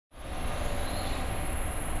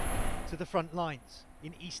To the front lines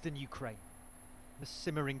in eastern Ukraine. The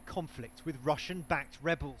simmering conflict with Russian-backed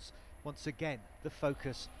rebels, once again the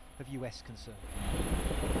focus of US concern.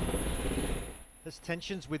 As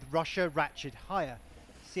tensions with Russia ratchet higher,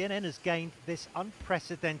 CNN has gained this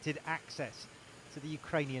unprecedented access to the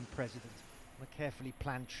Ukrainian president on a carefully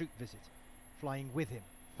planned troop visit, flying with him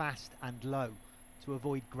fast and low to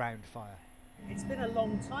avoid ground fire. It's been a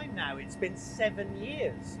long time now. It's been 7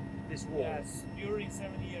 years, this war. Yes, during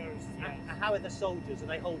 7 years, yes. And how are the soldiers? Are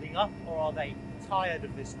they holding up, or are they tired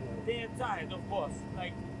of this war? They're tired, of course.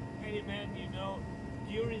 Like any man, you know,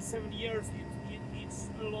 during 7 years, it's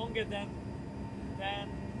longer than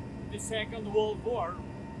the Second World War.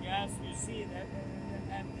 Yes, you see that,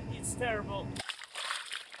 and it's terrible.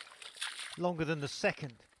 Longer than the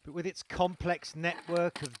second, but with its complex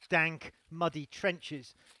network of dank, muddy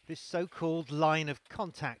trenches, this so-called line of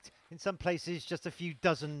contact, in some places just a few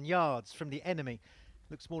dozen yards from the enemy,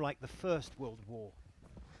 looks more like the First World War.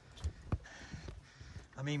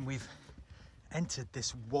 I mean, we've entered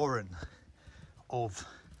this warren of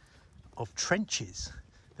trenches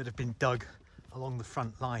that have been dug along the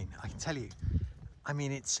front line. I can tell you, I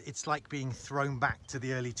mean, it's like being thrown back to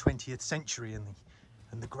the early 20th century and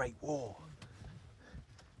the Great War.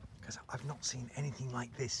 Because I've not seen anything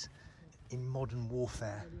like this in modern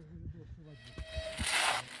warfare.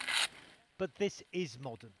 But this is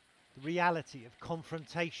modern, the reality of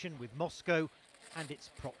confrontation with Moscow and its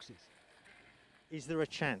proxies. Is there a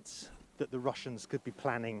chance that the Russians could be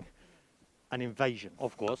planning an invasion?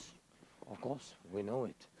 Of course, we know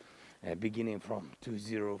it. Beginning from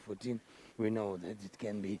 2014, we know that it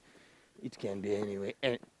can be anyway,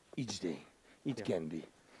 each day, it can be.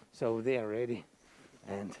 So they are ready,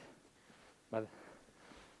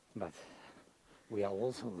 but we are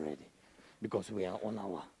also ready, because we are on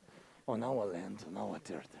our land, on our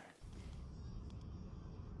territory.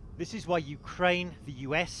 This is why Ukraine, the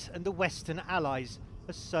US and the Western allies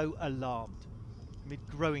are so alarmed. Amid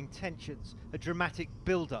growing tensions, a dramatic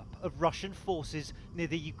build-up of Russian forces near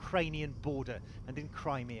the Ukrainian border and in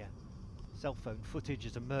Crimea. Cell phone footage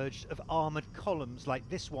has emerged of armoured columns like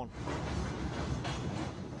this one,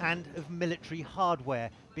 and of military hardware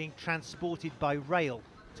being transported by rail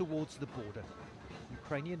towards the border.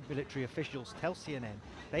 Ukrainian military officials tell CNN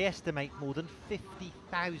they estimate more than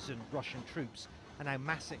 50,000 Russian troops are now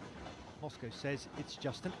massing. Moscow says it's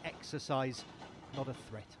just an exercise, not a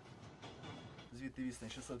threat.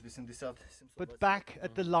 But back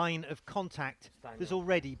at the line of contact, there's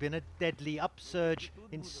already been a deadly upsurge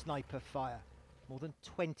in sniper fire. More than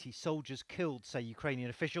 20 soldiers killed, say Ukrainian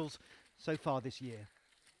officials, so far this year.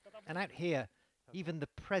 And out here, even the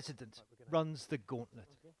president runs the gauntlet.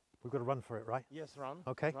 We've got to run for it, right? Yes, run.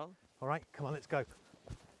 Okay. Run. All right, come on, let's go.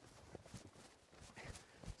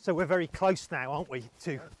 So we're very close now, aren't we,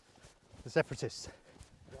 to the separatists?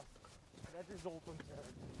 Yeah. That is open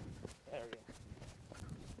area.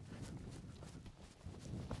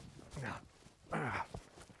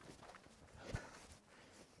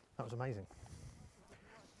 That was amazing.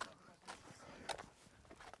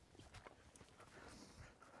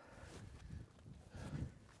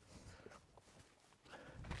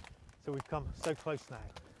 So we've come so close now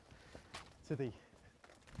to the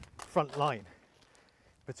front line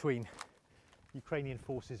between Ukrainian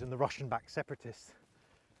forces and the Russian-backed separatists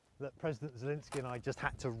that President Zelensky and I just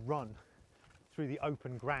had to run through the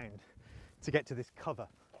open ground to get to this cover,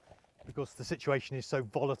 because the situation is so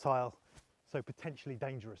volatile, so potentially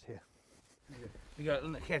dangerous here. You got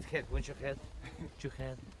head, what's your head? Your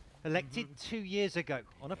head. Elected 2 years ago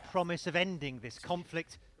on a promise of ending this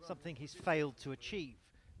conflict, something he's failed to achieve,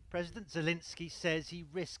 President Zelensky says he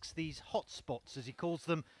risks these hotspots, as he calls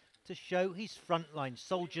them, to show his frontline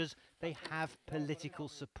soldiers they have political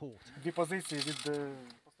support.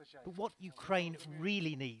 But what Ukraine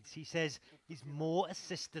really needs, he says, is more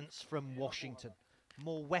assistance from Washington,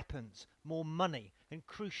 more weapons, more money, and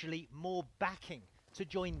crucially, more backing to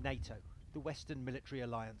join NATO, the Western military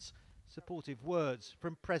alliance. Supportive words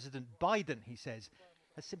from President Biden, he says,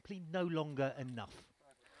 are simply no longer enough.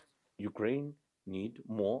 Ukraine need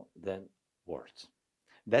more than words.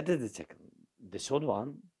 That is the second. The third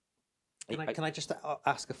one. Can I just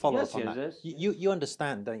ask a follow-up on that? Yes. You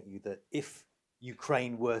understand, don't you, that if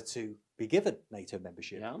Ukraine were to be given NATO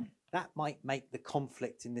membership, that might make the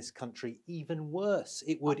conflict in this country even worse.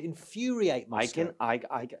 It would infuriate Moscow. I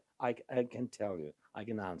can tell you. I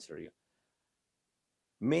can answer you.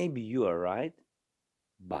 Maybe you are right,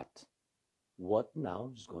 but what now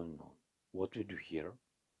is going on? What we do here,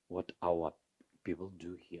 what our people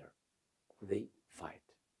do here, they fight.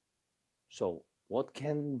 So what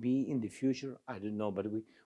can be in the future, I don't know, but